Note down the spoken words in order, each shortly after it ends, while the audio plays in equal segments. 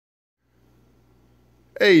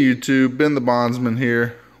Hey YouTube, Ben the Bondsman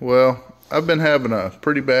here. Well, I've been having a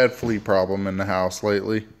pretty bad flea problem in the house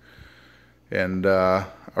lately. And I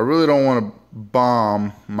really don't want to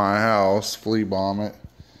bomb my house, flea bomb it.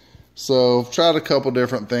 So I've tried a couple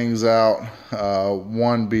different things out.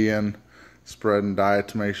 One being spreading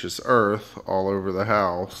diatomaceous earth all over the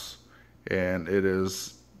house. And it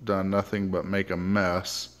has done nothing but make a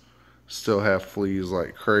mess. Still have fleas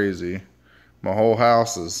like crazy. My whole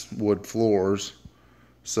house is wood floors.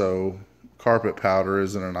 So carpet powder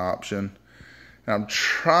isn't an option. And I'm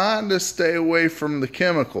trying to stay away from the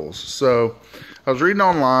chemicals. So I was reading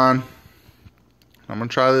online. I'm going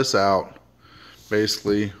to try this out.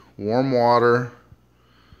 Basically, warm water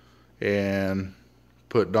and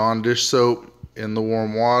put Dawn dish soap in the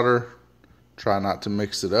warm water. Try not to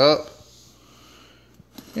mix it up.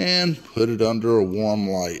 And put it under a warm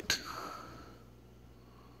light.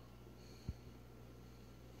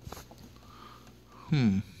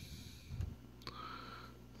 I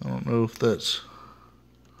don't know if that's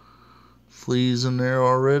fleas in there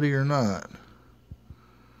already or not.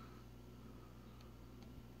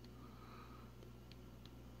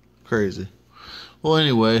 Crazy. Well,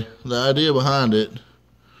 anyway, the idea behind it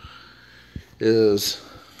is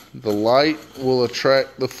the light will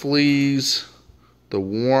attract the fleas, the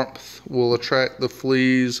warmth will attract the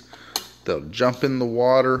fleas, they'll jump in the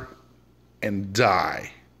water and die.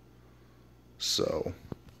 So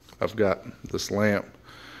I've got this lamp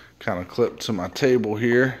kind of clipped to my table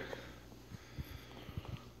here.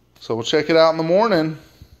 So we'll check it out in the morning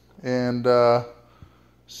and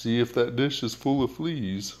see if that dish is full of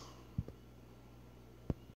fleas.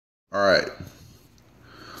 Alright,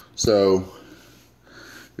 so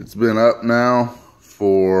it's been up now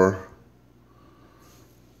for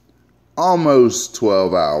almost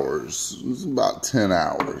 12 hours. It's about 10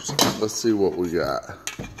 hours. Let's see what we got.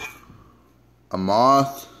 A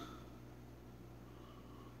moth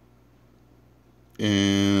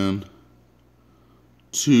and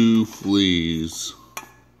 2 fleas.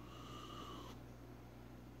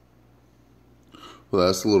 Well,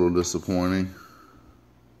 that's a little disappointing.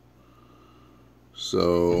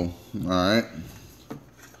 So, alright.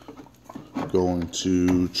 Going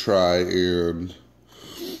to try and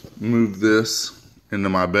move this into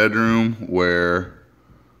my bedroom where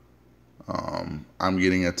I'm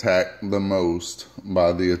getting attacked the most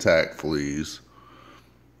by the attack fleas,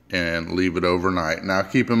 and leave it overnight. Now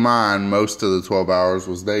keep in mind, most of the 12 hours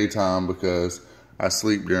was daytime because I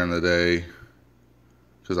sleep during the day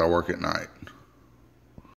because I work at night.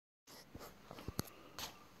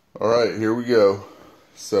 Alright, here we go.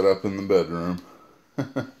 Set up in the bedroom.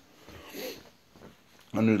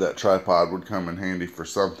 I knew that tripod would come in handy for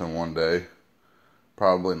something one day.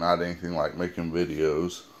 Probably not anything like making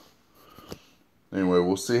videos. Anyway,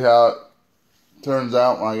 we'll see how it turns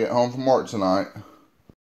out when I get home from work tonight.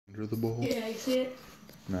 Under the bowl? Yeah, you see it?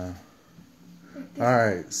 No.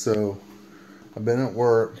 Alright, so I've been at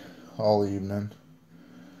work all evening.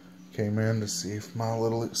 Came in to see if my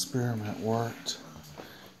little experiment worked.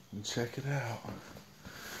 And check it out.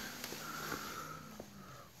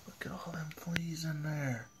 Look at all them fleas in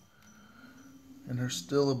there. And there's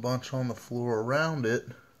still a bunch on the floor around it.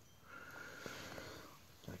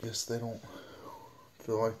 I guess they don't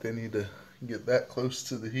feel like they need to get that close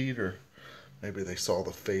to the heater. Maybe they saw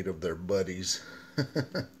the fate of their buddies.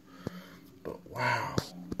 But wow,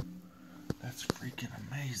 that's freaking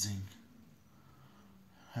amazing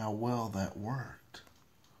how well that worked.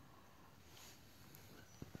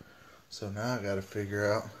 So now I gotta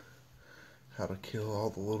figure out how to kill all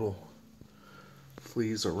the little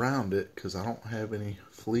fleas around it, because I don't have any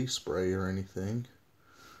flea spray or anything.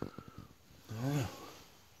 I don't know.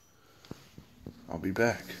 I'll be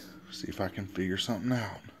back. See if I can figure something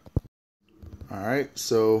out. Alright,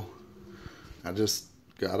 so I just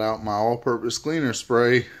got out my all-purpose cleaner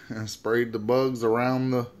spray and sprayed the bugs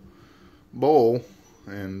around the bowl,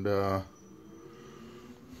 and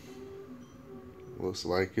looks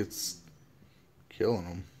like it's killing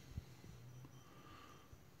them.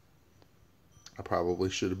 I probably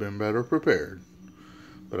should have been better prepared,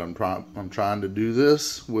 but I'm trying to do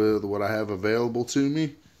this with what I have available to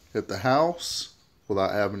me at the house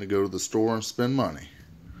without having to go to the store and spend money.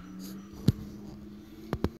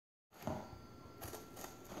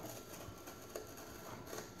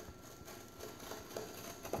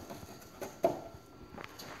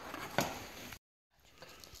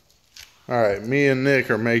 Alright, me and Nick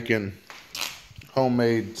are making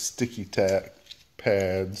homemade sticky tack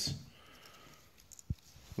pads.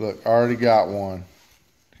 Look, I already got one.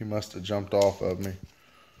 He must have jumped off of me.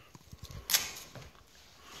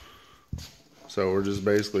 So we're just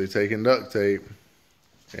basically taking duct tape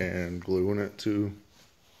and gluing it to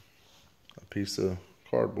a piece of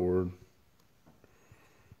cardboard.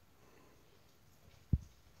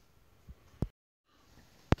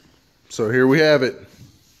 So here we have it.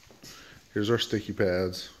 Here's our sticky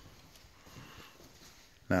pads.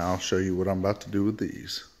 Now I'll show you what I'm about to do with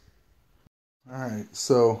these. Alright,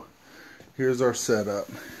 so here's our setup.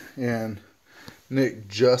 And Nick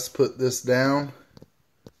just put this down.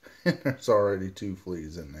 And there's already 2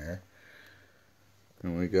 fleas in there.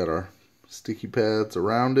 And we got our sticky pads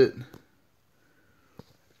around it.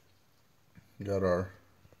 Got our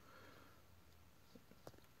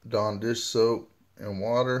Dawn dish soap and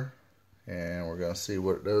water. And we're going to see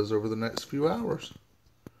what it does over the next few hours.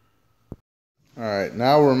 Alright,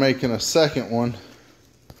 now we're making a second one.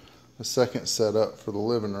 A second setup for the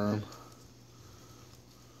living room.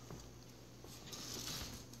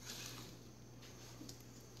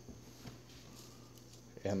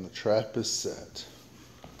 And the trap is set.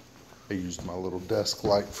 I used my little desk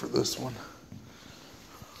light for this one,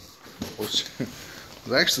 which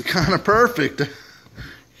is actually kind of perfect.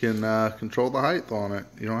 You can control the height on it.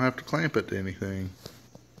 You don't have to clamp it to anything.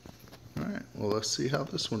 Alright, well, let's see how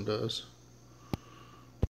this one does.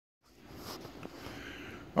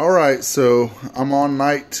 Alright, so I'm on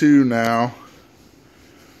night 2 now,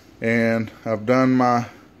 and I've done my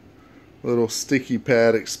little sticky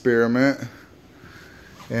pad experiment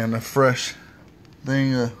and a fresh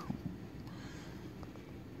thing of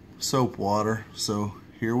soap water. So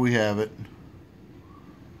here we have it.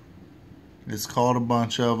 It's caught a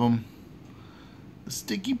bunch of them. The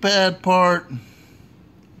sticky pad part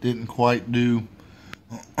didn't quite do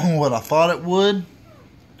what I thought it would.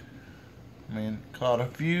 I mean, caught a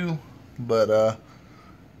few, but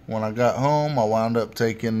when I got home, I wound up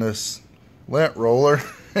taking this lint roller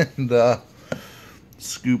and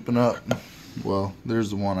scooping up, well, there's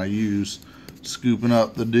the one I used, scooping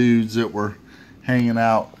up the dudes that were hanging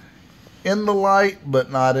out in the light,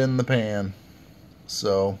 but not in the pan.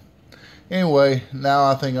 So, anyway,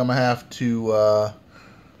 now I think I'm going to have to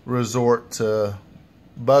resort to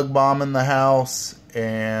bug bombing the house,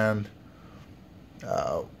 and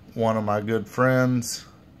one of my good friends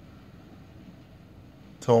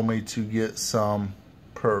told me to get some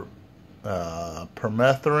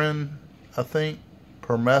permethrin, I think,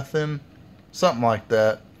 permethrin, something like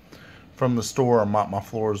that, from the store, and mop my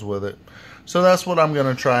floors with it. So that's what I'm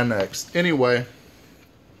going to try next. Anyway, I'm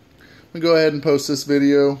going to go ahead and post this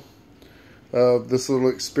video of this little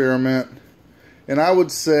experiment, and I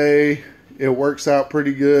would say it works out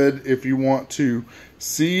pretty good if you want to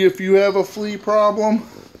see if you have a flea problem,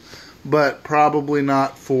 but probably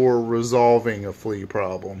not for resolving a flea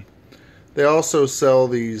problem. They also sell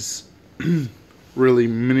these really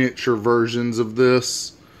miniature versions of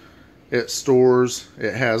this at stores.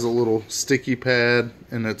 It has a little sticky pad,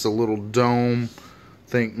 and it's a little dome, I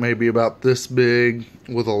think maybe about this big,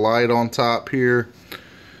 with a light on top here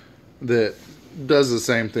that does the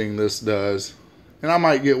same thing this does. And I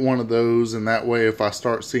might get one of those, and that way if I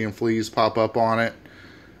start seeing fleas pop up on it,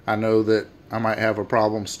 I know that I might have a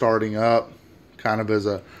problem starting up, kind of as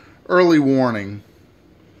a early warning.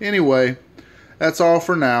 Anyway, that's all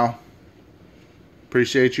for now.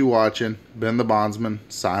 Appreciate you watching. Ben the Bondsman,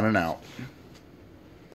 signing out.